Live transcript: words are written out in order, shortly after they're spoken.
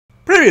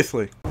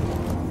Previously.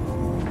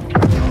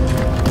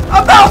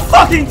 About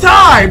fucking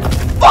time!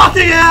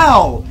 Fucking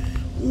hell!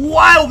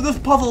 Why was this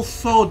puzzle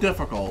so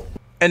difficult?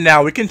 And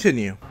now we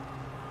continue.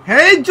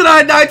 Hey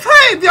Jedi Knights!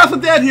 Hey, the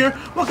Awesome Dad here!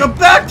 Welcome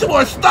back to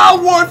our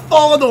Star Wars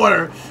Fallen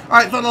Order!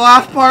 Alright, so in the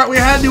last part we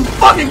had to do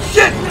fucking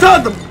shit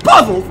tons of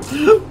puzzles!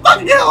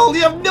 Fucking hell,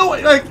 you have no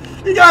way, like,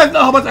 you guys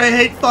know how much I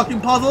hate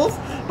fucking puzzles,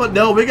 but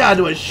no, we gotta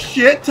do a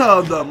shit ton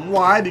of them.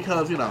 Why?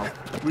 Because, you know,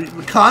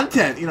 the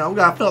content, you know, we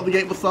gotta fill up the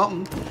game with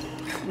something.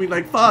 I mean,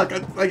 like, fuck,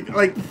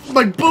 like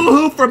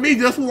boo-hoo for me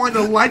just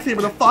wanting to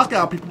lightsaber the fuck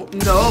out of people.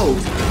 No,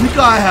 we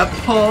gotta have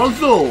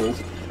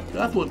puzzles.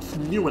 That's what's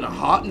new and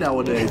hot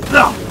nowadays.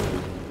 No!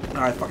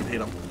 I fucking hate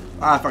them.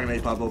 I fucking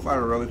hate puzzles. I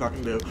really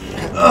fucking do.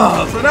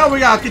 So now we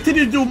gotta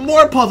continue to do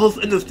more puzzles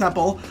in this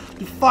temple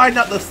to find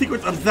out the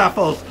secrets of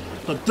Zeffos.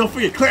 So don't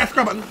forget, click that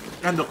subscribe button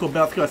and the cool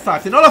bell to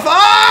aside to notify.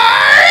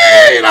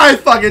 I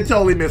fucking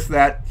totally missed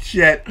that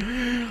shit.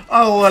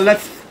 Oh, well,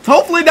 let's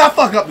hopefully not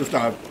fuck up this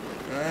time.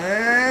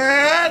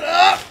 And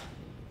up.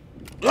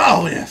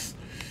 Oh yes.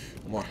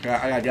 Come on,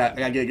 I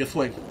gotta get a good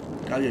swing.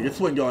 Gotta get a good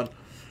swing going.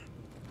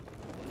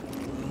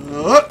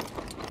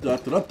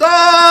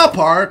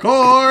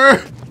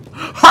 Parkour!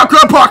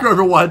 Hardcore parkour,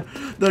 everyone!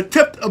 The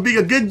tip of being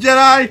a good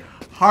Jedi,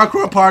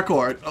 hardcore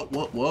parkour. Oh,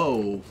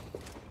 whoa.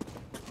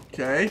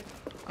 Okay.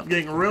 I'm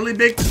getting really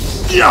big, 2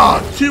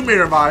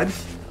 meter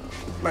vibes.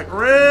 Like,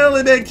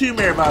 really big 2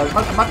 meter vibes.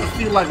 I'm about to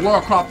feel like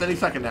Lara Croft any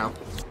second now.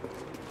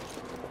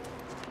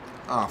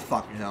 Oh,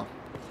 fucking hell.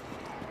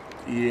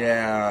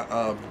 Yeah,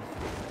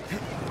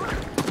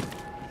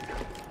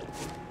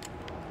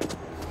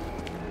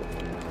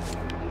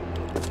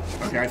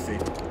 okay, I see.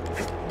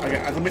 Okay,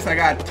 at least I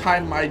gotta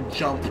time my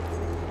jump,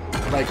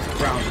 like,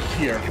 around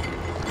here.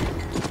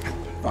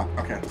 Fuck,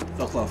 okay.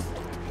 So close.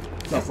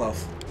 So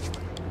close.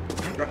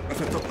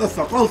 That's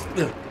so close.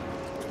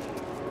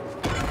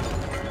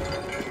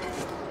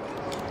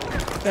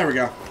 There we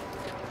go.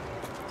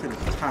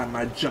 Time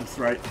my jumps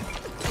right.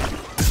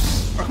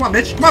 Oh, come on,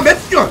 bitch. Come on,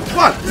 bitch. Come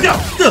on.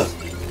 Go.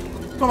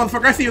 Come on,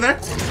 motherfucker. I see you there.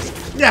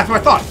 Yeah, that's what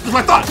I thought. That's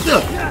what I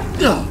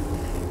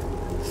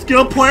thought.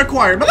 Skill point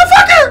acquired.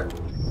 Motherfucker!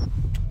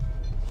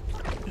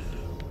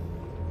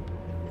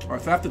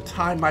 Alright, so I have to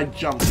time my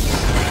jumps.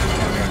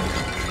 Okay.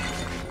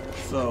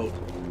 So.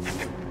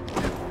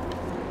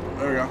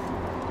 There we go.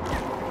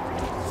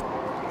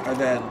 And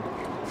then.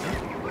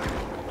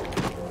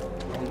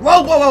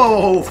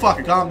 Whoa,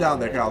 fuck, calm down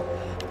there, Cal.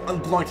 I'm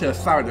belonging to the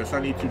side there, so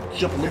I need to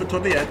jump a little bit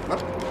toward the edge. Oh,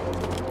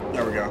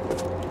 there we go.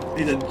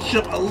 Need to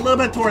jump a little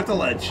bit towards the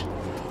ledge.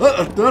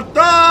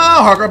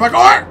 Hardcore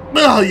parkour!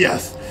 Oh,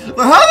 yes.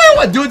 So how did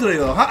everyone do it today,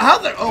 though?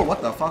 How's there? Oh,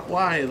 what the fuck?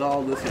 Why is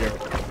all this here?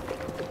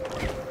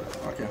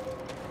 Okay.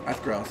 That's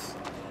gross.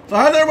 So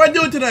how's everyone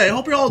doing today?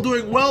 Hope you're all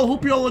doing well.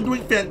 Hope you're all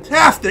doing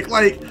fantastic.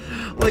 Like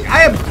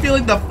I am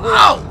feeling the...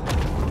 Oh!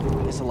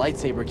 Guess a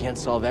lightsaber can't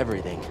solve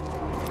everything.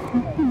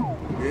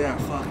 Yeah,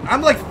 fuck.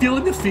 I'm like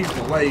feeling the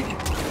sequel, like...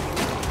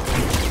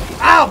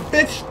 Ow,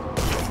 bitch!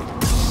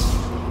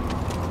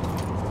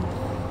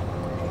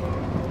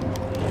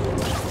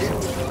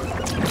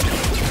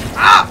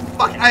 Ah!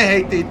 Fuck, I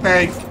hate these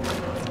things.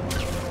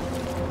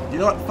 You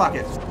know what? Fuck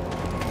it.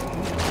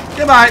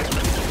 Goodbye!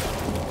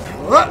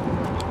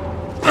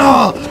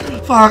 Oh,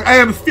 fuck, I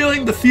am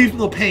feeling the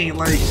seasonal pain,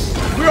 like...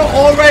 We're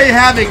already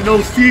having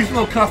those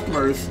seasonal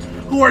customers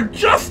who are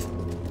just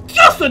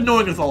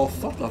annoying us all.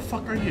 What the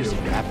fuck are you?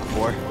 That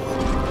before.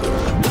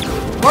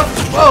 What?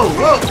 Whoa!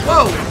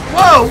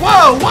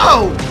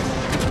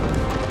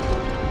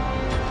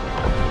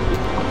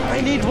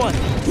 I need one.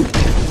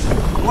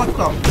 What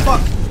the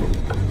fuck?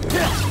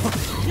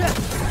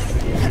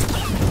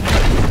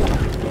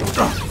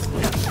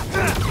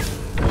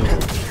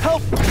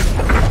 Help!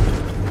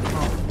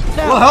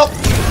 Well, help!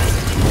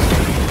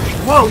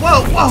 Whoa!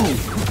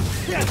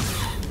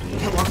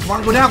 Come on,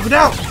 go down!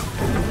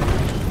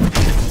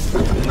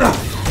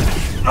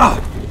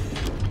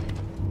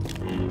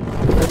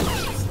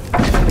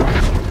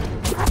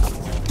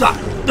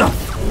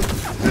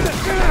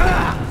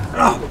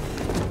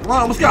 Come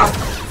on, almost got it.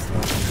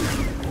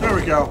 There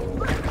we go.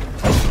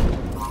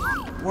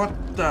 What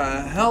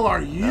the hell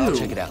are you? I'll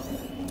check it out.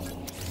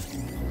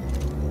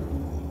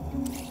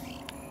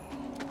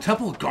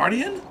 Temple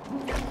Guardian?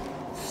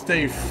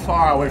 Stay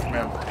far away from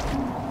him.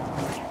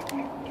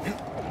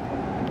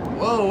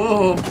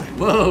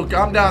 Whoa,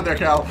 calm down there,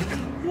 Cal.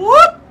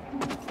 Whoop!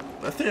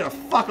 Let's stay the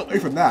fuck away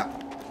from that.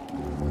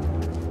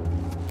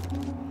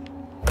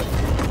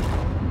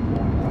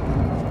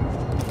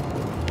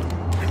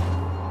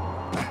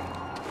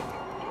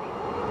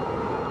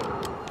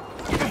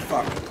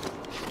 Fuck.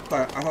 I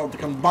thought with the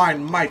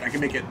combined might I can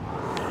make it.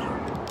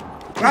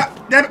 Ah,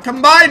 damn it,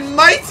 combined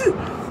might!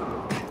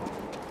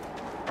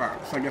 Alright,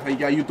 so I guess you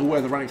gotta use the way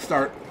of the running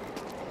start.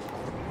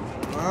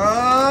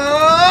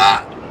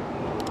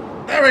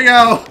 There we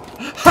go!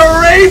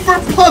 Hooray for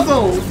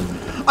puzzles!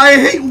 I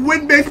hate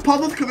wind-based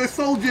puzzles because they're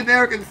so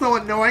generic and so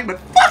annoying, but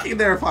fucking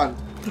they're fun!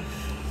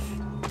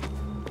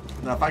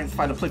 Now if I can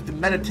find a place to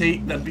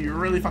meditate, that'd be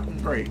really fucking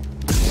great.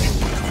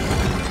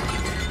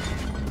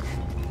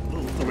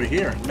 over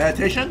here?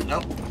 Meditation?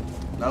 Nope.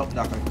 Nope,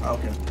 nothing.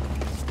 Okay.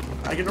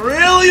 I can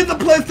really use the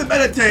place to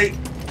meditate.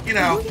 You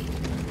know.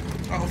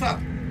 Oh, what's up?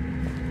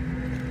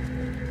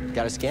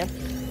 Got a scan?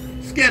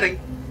 Scanning.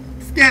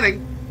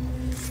 Scanning.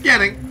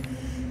 Scanning.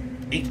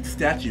 Ancient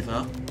statues,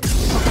 huh?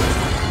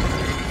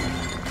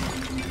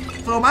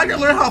 So am I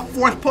gonna learn how to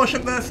force push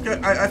in this?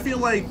 I feel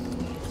like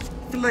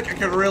I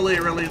can really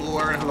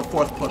learn how to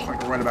force push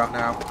like right about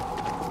now.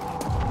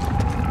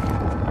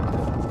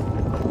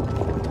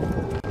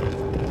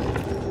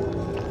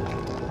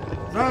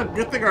 Is that a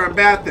good thing or a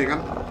bad thing?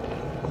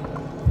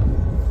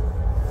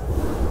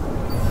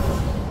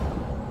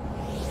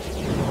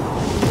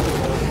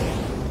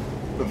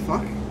 The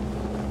fuck?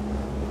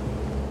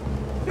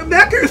 Come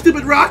back here,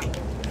 stupid rock!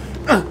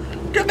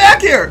 Come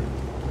back here!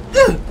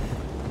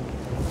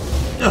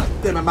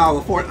 Damn, I'm out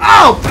of the fort.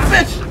 Oh,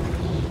 bitch!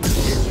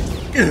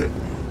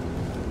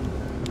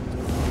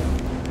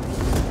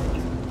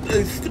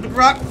 Stupid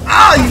rock!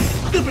 Ah, you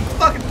stupid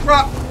fucking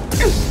rock!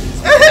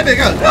 Hit me!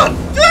 Go!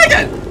 Do it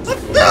again!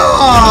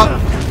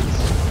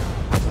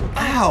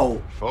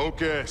 Ow!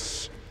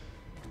 Focus.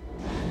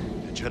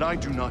 The Jedi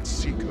do not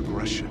seek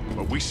aggression,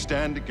 but we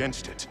stand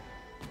against it.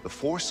 The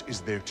Force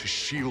is there to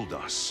shield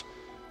us.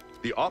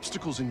 The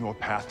obstacles in your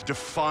path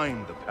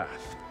define the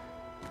path.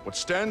 What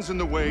stands in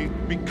the way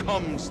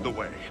becomes the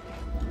way.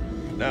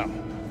 Now,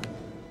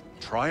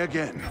 try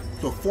again.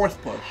 So force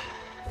push.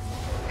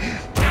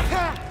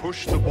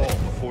 Push the ball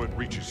before it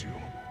reaches you.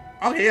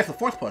 Okay, yes, a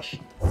force push.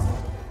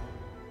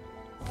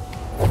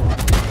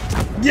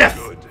 Yes!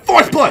 Good.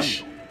 Force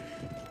push!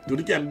 Do it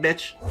again,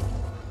 bitch.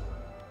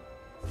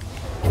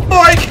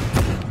 Boink!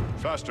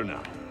 Faster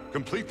now.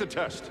 Complete the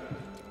test.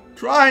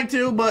 Trying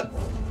to, but...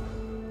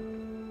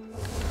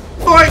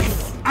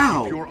 Boink!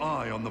 Ow! Keep your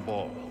eye on the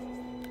ball.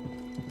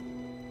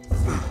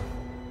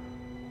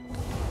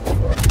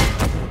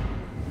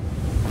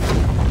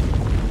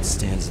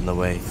 Stands in the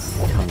way,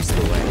 comes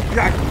the way.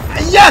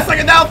 Yes, I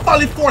can now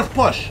finally force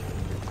push.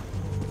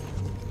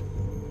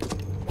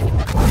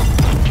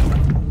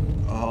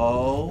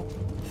 Oh,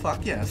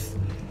 fuck yes.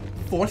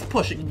 Force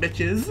pushing,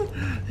 bitches.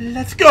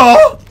 Let's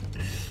go.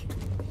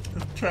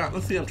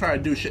 Let's see. I'm trying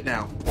to do shit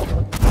now.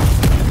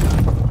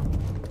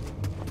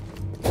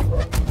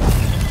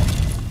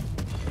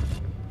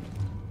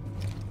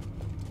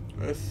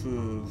 This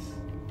is.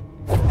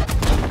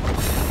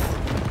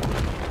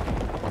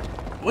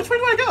 Which way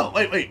do I go?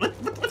 Wait,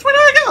 which way do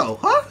I go?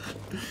 Huh?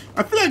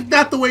 I feel like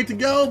that's the way to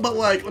go, but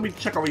like, let me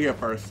check over here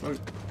first. Let me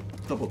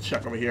double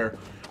check over here.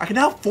 I can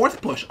now force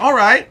push. All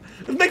right,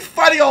 this makes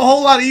fighting a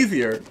whole lot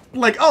easier.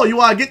 Like, oh, you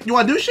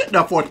wanna do shit?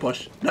 No, force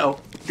push. No,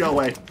 go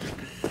away.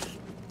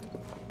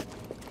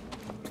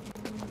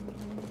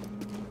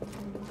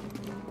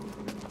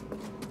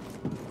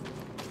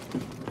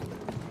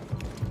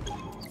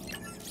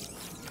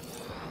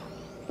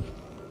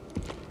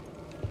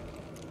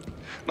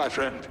 My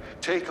friend,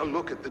 take a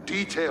look at the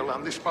detail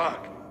on this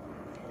bark.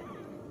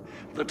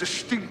 The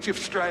distinctive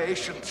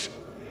striations.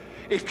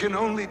 It can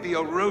only be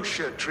a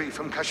Rocha tree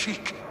from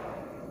Kashyyyk.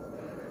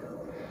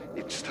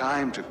 It's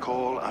time to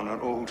call on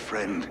an old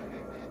friend.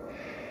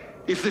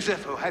 If the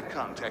Zeffo had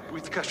contact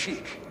with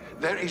Kashyyyk,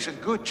 there is a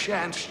good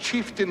chance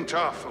Chieftain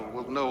Tarful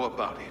will know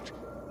about it.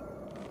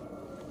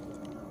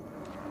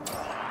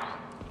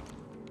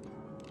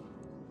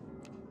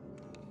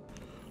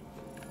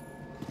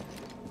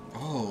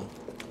 Oh.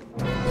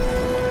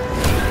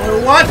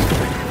 Wait, what?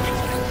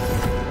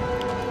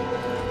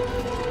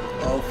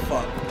 Oh,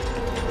 fuck.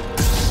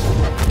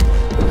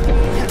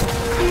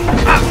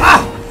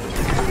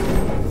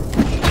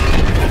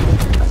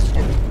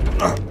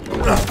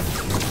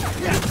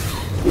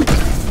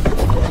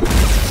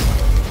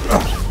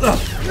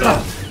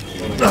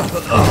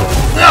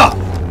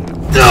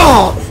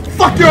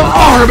 Fuck your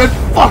arm and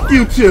fuck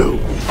you too!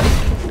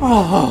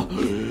 Oh,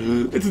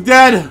 it's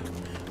dead!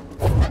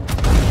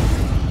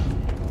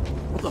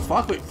 What the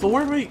fuck? Wait, so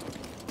where are we?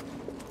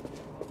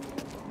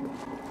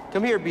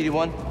 Come here,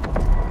 BD1.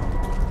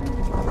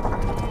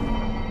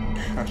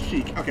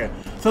 Kashyyyk. Okay,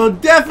 so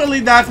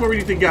definitely that's where we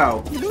need to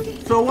go.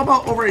 So what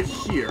about over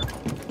here?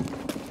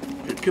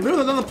 Because there's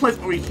another place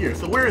over here.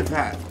 So where is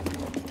that?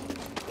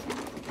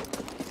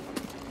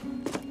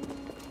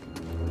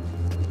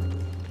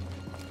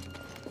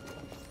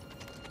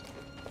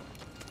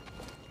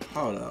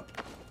 Hold up.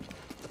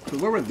 So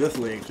where was this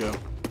leading to?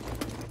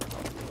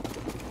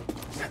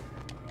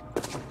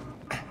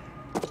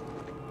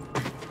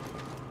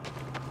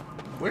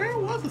 Where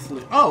was this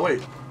leading? Oh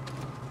wait.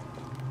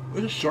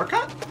 There's a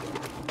shortcut?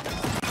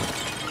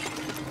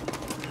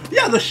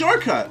 Yeah, the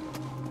shortcut!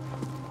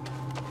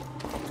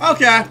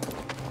 Okay.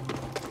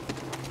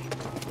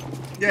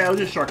 Yeah, it was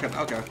just a shortcut.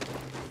 Okay.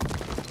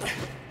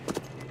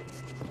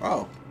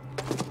 Oh.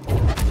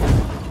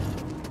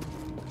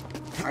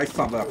 I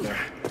saw that up there.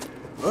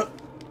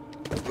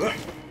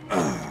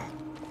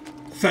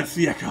 Sense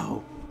the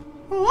echo.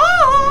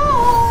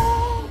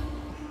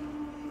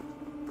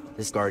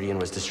 This Guardian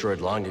was destroyed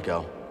long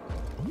ago.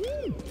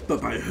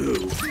 But by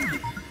who?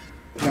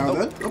 Now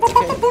then. What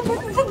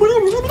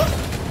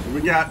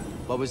we got?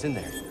 What was in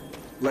there?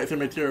 Lightsaber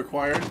material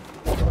required.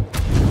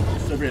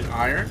 Silver and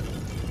iron.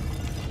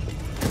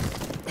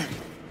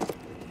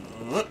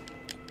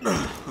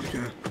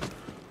 Okay.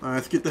 Alright,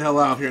 let's get the hell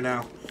out of here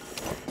now.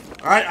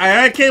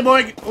 Alright,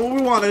 K-Boy, what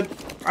we wanted.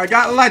 I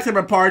got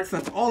lightsaber parts,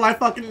 that's all I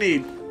fucking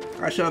need.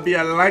 I shall be a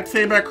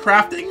lightsaber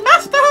crafting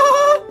master!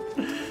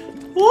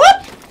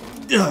 Whoop!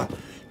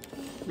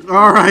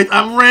 Alright,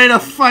 I'm ready to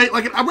fight,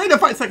 I'm ready to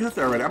fight second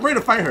sister already. I'm ready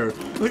to fight her.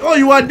 Like, oh,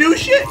 you wanna do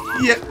shit?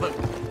 Yeah, look.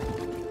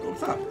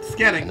 What's up?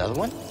 Scanning. Another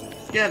one?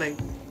 Scanning.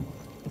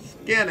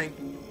 Scanning.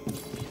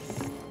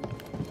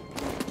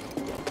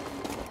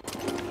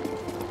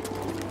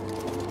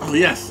 Oh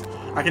yes,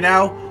 I can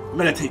now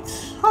meditate.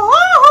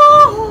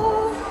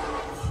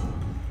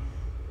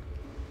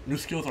 New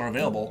skills are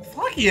available.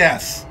 Fuck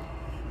yes!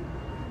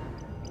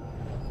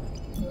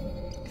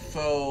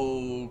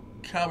 So,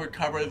 can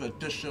recover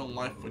additional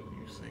life when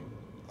using...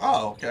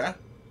 Oh, okay.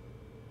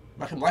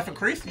 Maximum life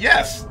increase?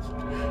 Yes!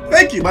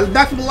 Thank you! My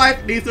maximum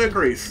life needs to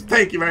increase.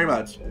 Thank you very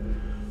much.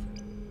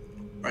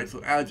 Right,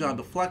 so agile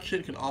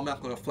deflection can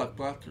automatically deflect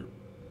blaster.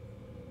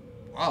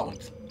 Oh,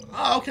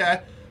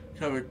 okay.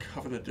 Can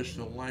recover the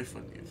additional life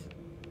when using.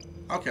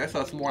 Okay, so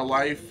that's more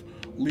life.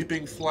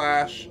 Leaping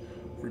slash,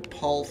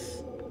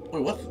 repulse.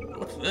 Wait,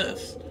 what's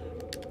this?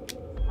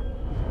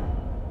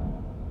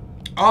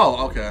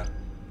 Oh, okay.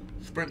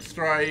 Sprint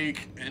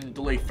strike and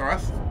delay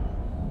thrust.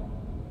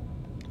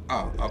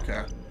 Oh,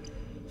 okay.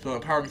 So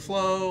empowering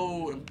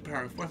slow,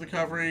 empowering force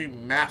recovery,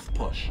 mass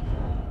push.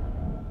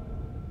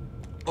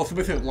 Oh, so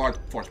basically large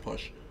force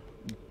push.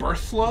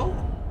 Burst slow?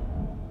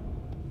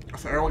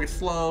 So everyone gets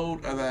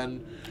slowed, and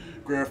then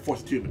greater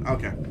force attunement.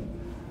 Okay.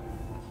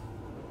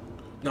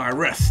 No, I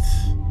rest.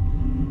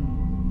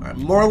 Right,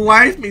 more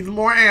life means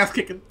more ass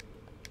kicking.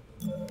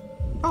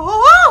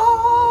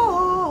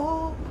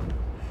 Oh!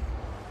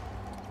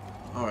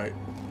 Alright.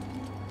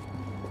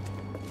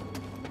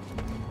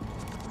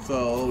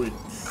 So, let me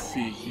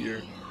see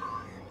here.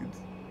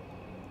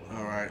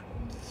 Alright.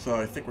 So,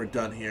 I think we're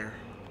done here.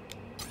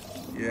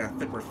 Yeah, I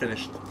think we're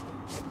finished.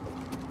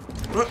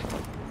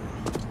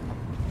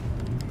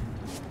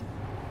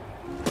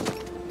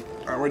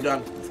 Alright, we're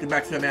done. Let's get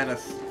back to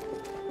Manus.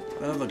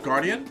 Another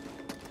Guardian?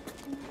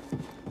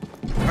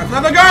 That's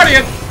another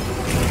Guardian!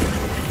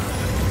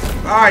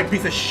 Alright,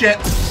 piece of shit.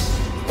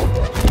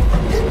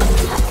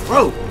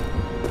 Whoa!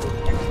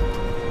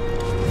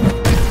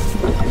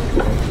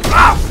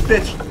 Ah,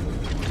 bitch!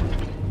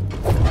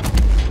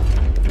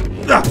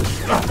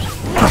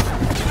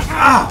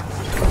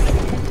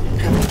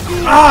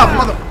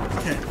 Mother...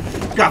 Okay,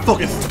 got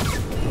focus.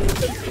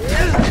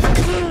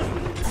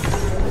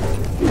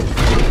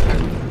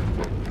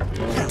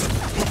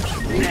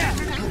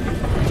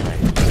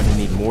 You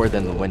need more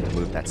than the wind to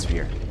move that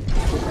sphere.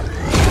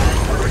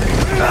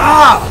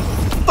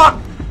 Fuck!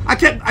 I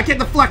can't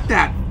deflect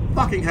that.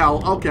 Fucking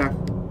hell. Okay.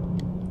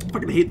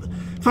 Fucking hate.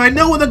 So I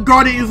know when the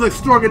Guardian uses a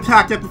strong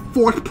attack, you have to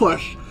force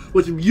push,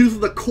 which uses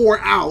the core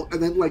out,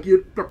 and then like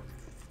you start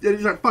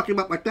fucking him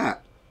up like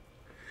that.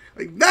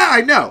 Like that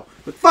I know,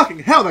 but fucking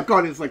hell, that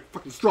Guardian is like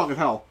fucking strong as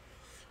hell.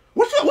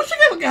 What's you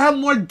gonna have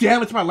more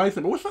damage to my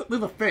lightsaber?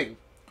 There's a thing,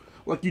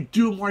 like you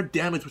do more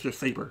damage with your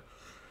saber.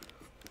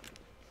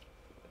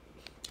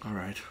 All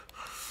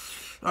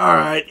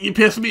right, you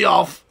pissed me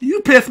off.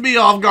 You pissed me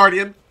off,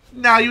 Guardian.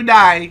 Now you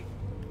die.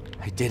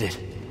 I did it.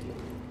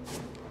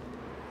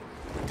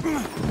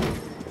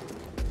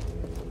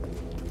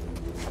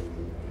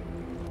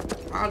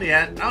 I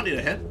don't need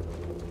a hit.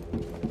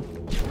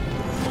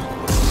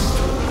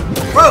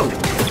 Whoa!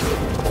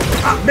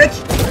 Ah, bitch!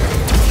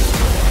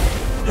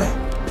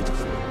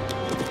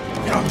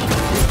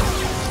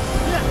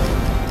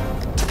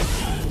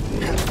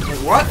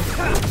 What?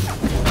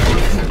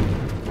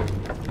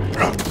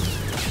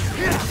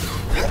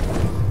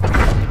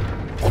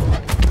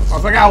 Oh,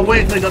 so I gotta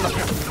wait until he does it.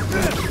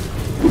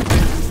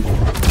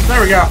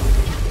 There we go.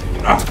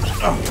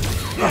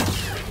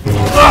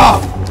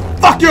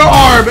 Fuck your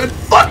arm and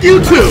fuck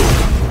you too!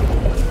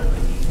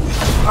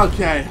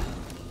 Okay.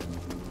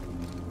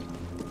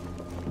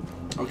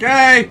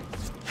 Okay!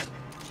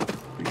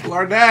 People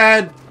are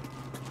dead!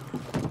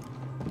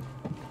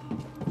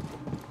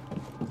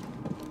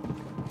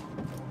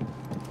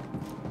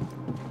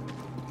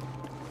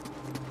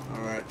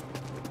 Alright.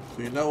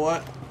 So you know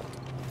what?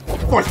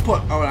 Force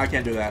put! Oh, I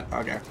can't do that.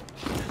 Okay.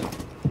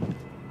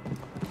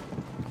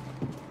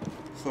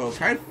 So,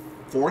 can I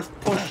force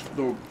push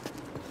the...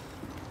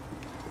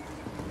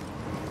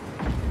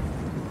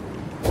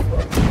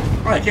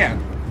 Oh, I can.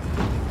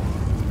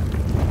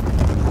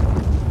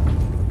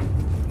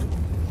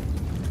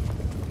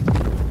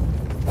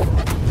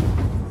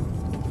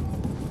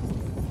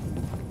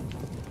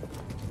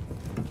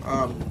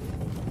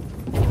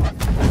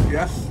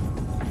 Yes.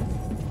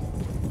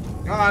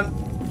 Come on.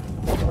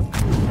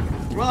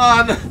 Come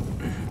on.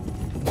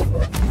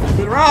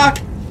 Good rock.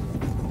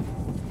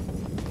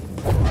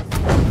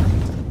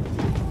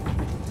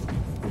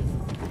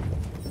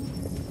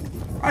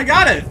 I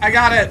got it. I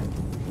got it.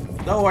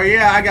 Don't worry.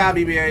 Yeah, I got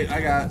BB-8.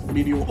 I got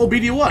BD-1. Oh,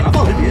 BD-1. I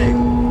thought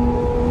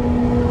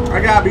BB-8.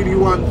 I got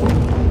BD-1.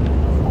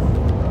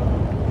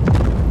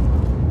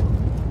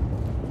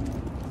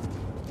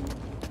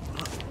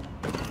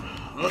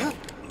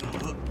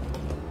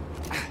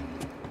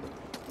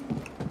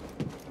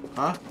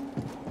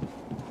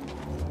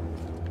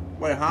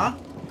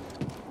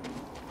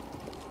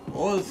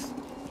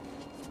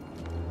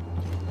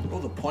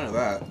 What was the point of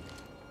that?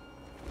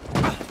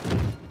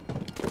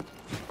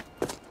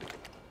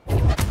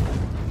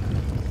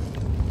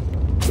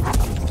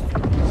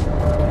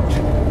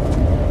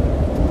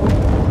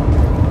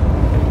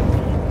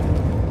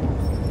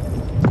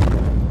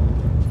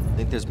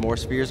 Think there's more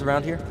spheres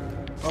around here?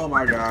 Oh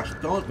my gosh,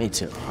 don't... Me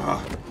too.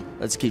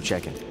 Let's keep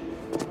checking.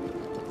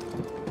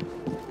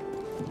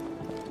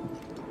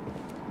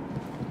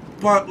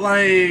 But,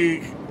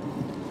 like...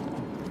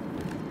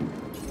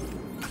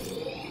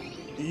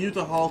 You use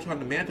the holocron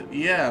to mantis...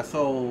 Yeah,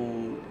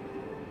 so...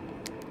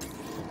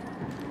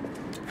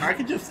 I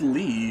could just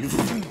leave.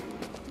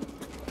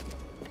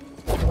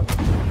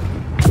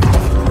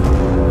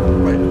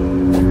 Wait.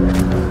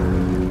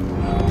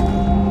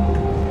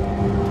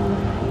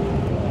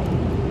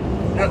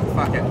 Yep,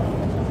 fuck it.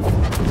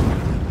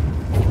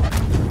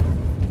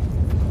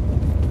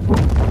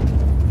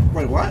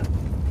 Wait, what?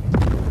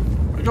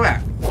 Wait, go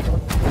back.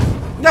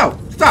 No!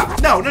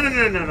 Stop! No, no, no,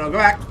 no, no, no, go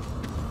back.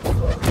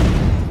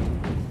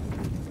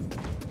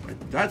 Wait,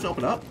 did that just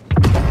open up?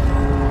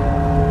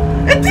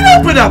 It did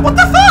open up! What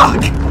the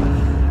fuck?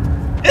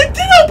 It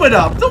did open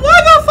up! So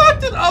why the fuck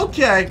did...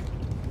 Okay.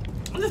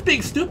 I'm just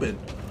being stupid.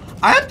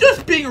 I am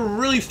just being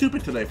really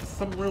stupid today for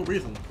some real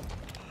reason.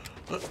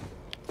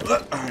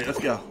 Alright, let's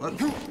go.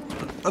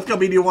 Let's go,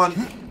 BD1.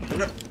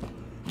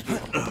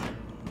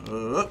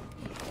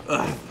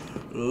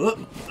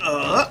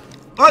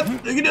 What? You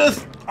can do this!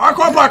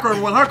 Hardcore parkour,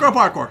 everyone! Hardcore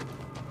parkour!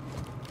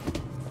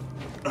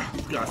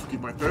 Gotta squeeze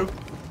my through.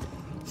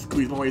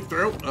 Squeeze my way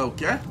through.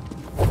 Okay.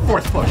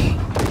 Force push.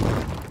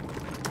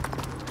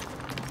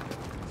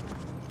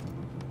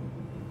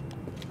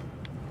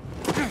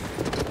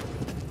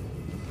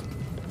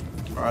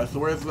 Alright, so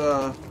where's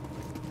the...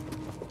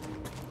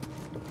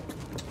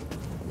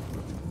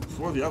 So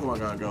where's the other one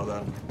gonna go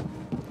then?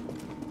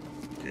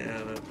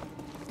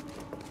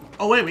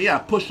 Oh wait a minute, yeah,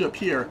 push up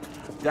here.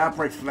 That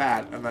breaks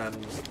that, and then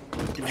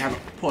you can have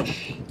it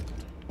push.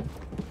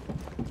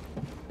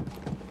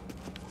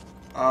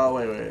 Oh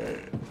wait.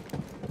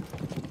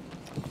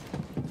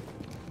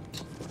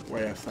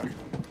 Wait a second.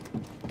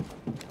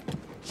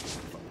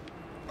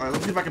 Alright,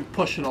 let's see if I can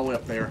push it all the way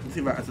up there. Let's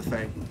see if that's the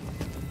same.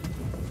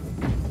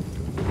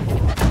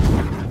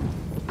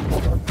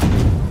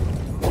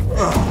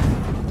 Ugh.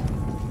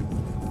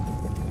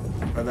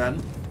 And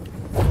then...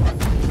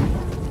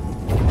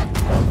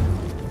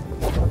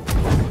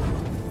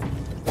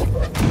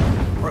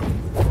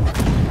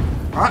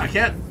 I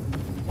can't.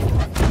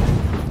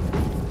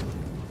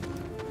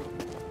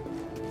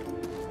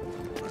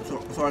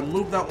 So I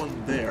moved that one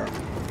there.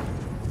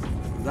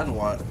 Then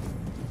what?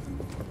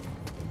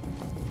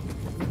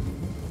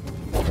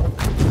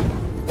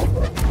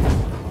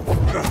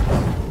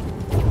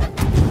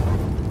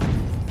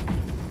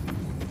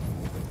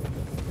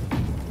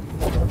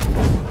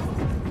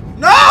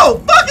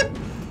 No! Fucking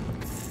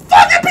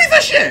piece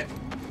of shit!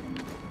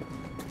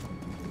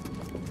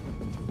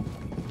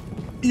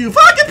 You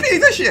fucking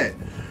piece of shit!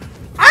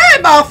 I had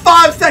about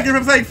 5 seconds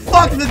from saying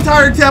fuck this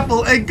entire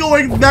temple and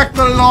going back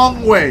the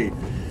long way.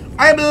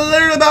 I am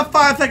literally about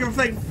 5 seconds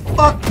from saying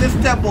fuck this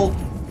temple,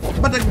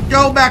 but to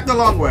go back the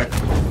long way.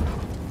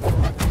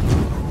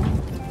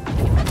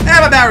 And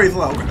my battery's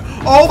low.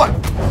 Oh my!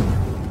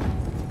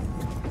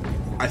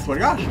 I swear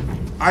to gosh.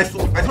 I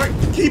swear.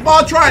 Keep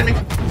on trying me.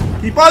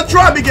 Keep on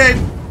trying me, game.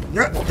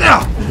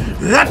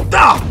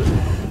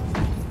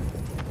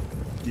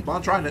 Keep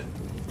on trying it.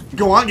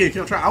 Go on, game.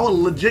 Keep on trying. I will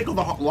legit go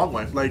the long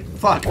way. Like,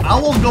 fuck. I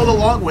will go the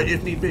long way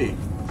if need be.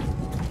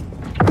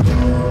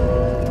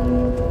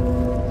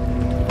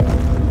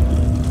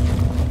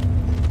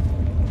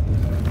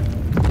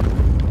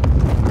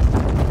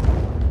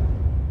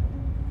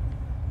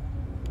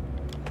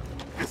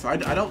 So I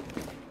don't...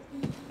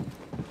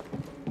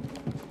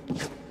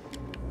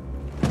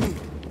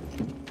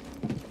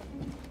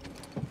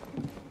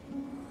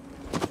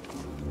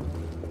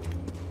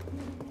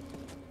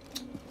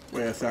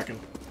 Wait a second.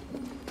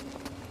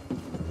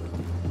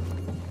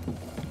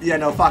 Yeah,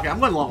 no, fuck it. I'm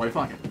going a long way.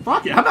 Fuck it.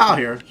 Fuck it. I'm out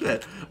here.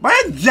 Shit. My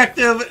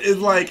objective is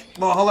like,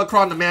 well,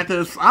 holocron the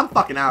mantis. I'm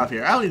fucking out of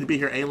here. I don't need to be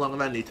here any longer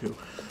than I need to.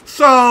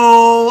 So,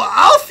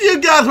 I'll see you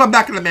guys when I'm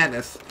back in the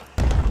madness.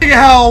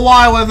 Hell,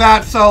 why was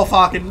that so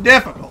fucking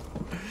difficult?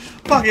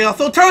 Fucking hell.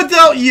 So it turns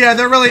out, yeah,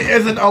 there really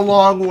isn't a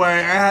long way.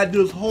 I had to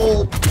do this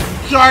whole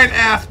giant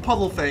ass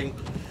puzzle thing.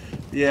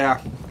 Yeah.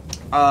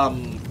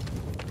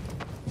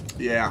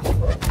 Yeah.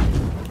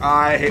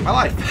 I hate my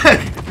life.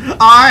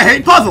 I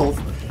hate puzzles.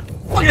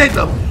 Fucking hate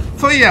them.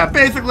 So yeah,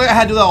 basically I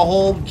had to do that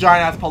whole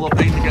giant ass puzzle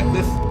thing to get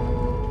this.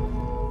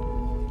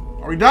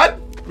 Are we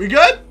done? We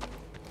good?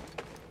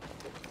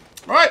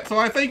 Alright, so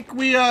I think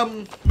we, yeah.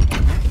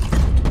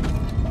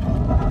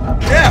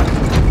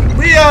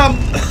 We,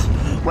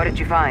 What did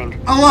you find?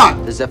 a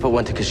lot. The Zeffo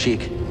went to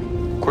Kashyyyk.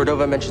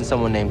 Cordova mentioned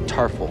someone named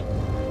Tarful.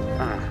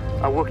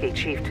 A Wookiee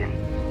chieftain.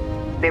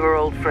 They were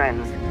old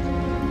friends.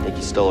 Think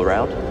he's still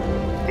around?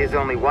 There's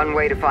only one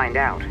way to find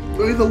out.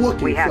 Well, he's a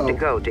Wookiee, We have so. to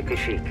go to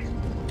Kashyyyk.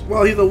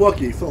 Well, he's a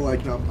Wookiee, so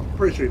like, no, I'm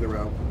pretty sure he's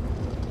around.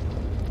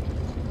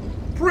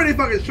 pretty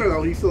fucking sure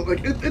though he's still like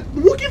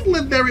Wookiees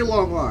live very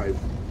long lives.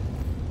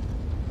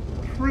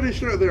 Pretty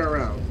sure they're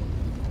around.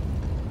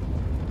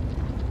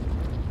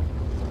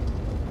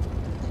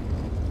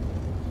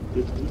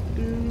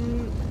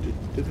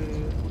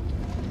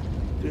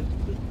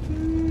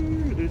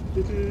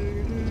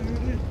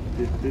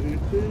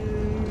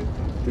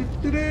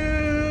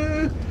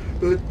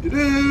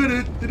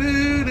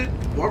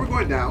 Why are we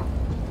going down?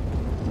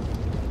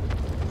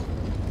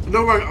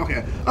 No, we're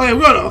okay. Okay,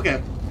 we're going.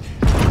 Okay.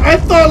 I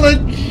thought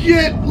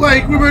legit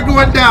like we were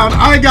going down.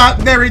 I got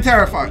very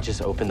terrified. We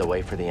just opened the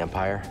way for the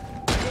Empire.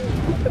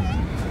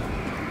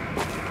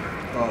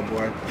 Oh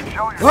boy.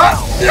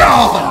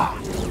 Ah!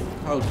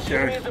 Oh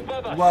shit.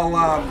 Well,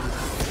 no.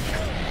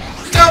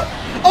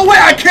 Oh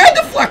wait, I can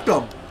deflect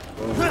them.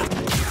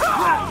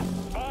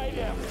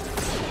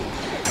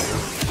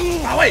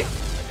 Oh wait.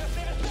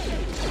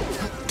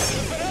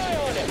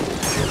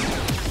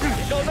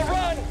 He's on the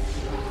run.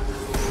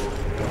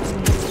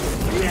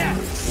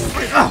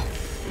 Oh.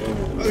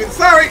 Okay,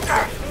 sorry.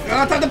 I don't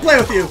have time to play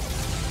with you.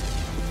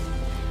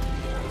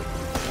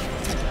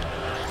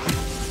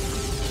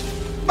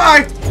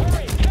 Bye.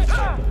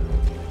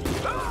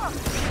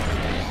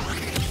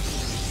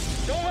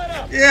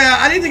 Yeah,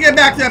 I need to get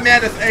back to that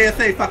man that's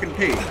ASA fucking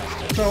P.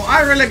 So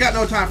I really got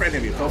no time for any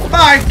of you. So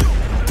bye.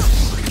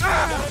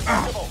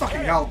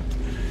 Fucking hell.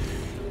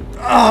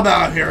 Oh, I'm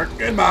out of here.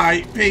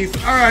 Goodbye. Peace.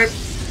 Alright.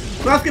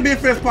 So that's gonna be it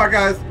for this part,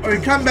 guys. When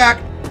we come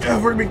back,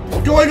 we're gonna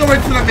be going over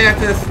to the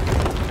Mantis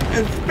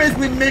and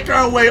basically make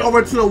our way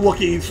over to the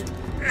Wookiees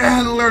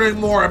and learning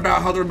more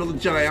about how to rebuild the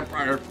Jedi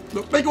Empire.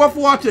 So thank you all for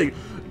watching.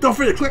 Don't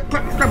forget to click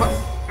the subscribe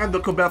button and the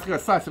bell to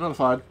get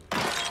notified.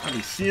 And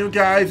we see you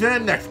guys in the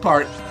next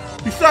part.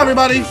 Peace out,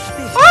 everybody.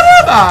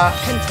 Bye-bye.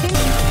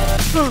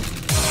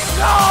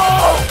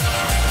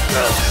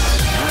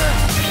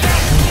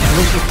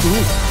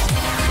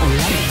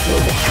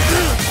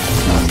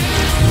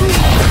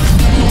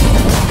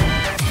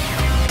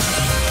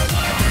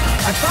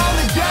 I found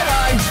the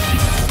Jedi!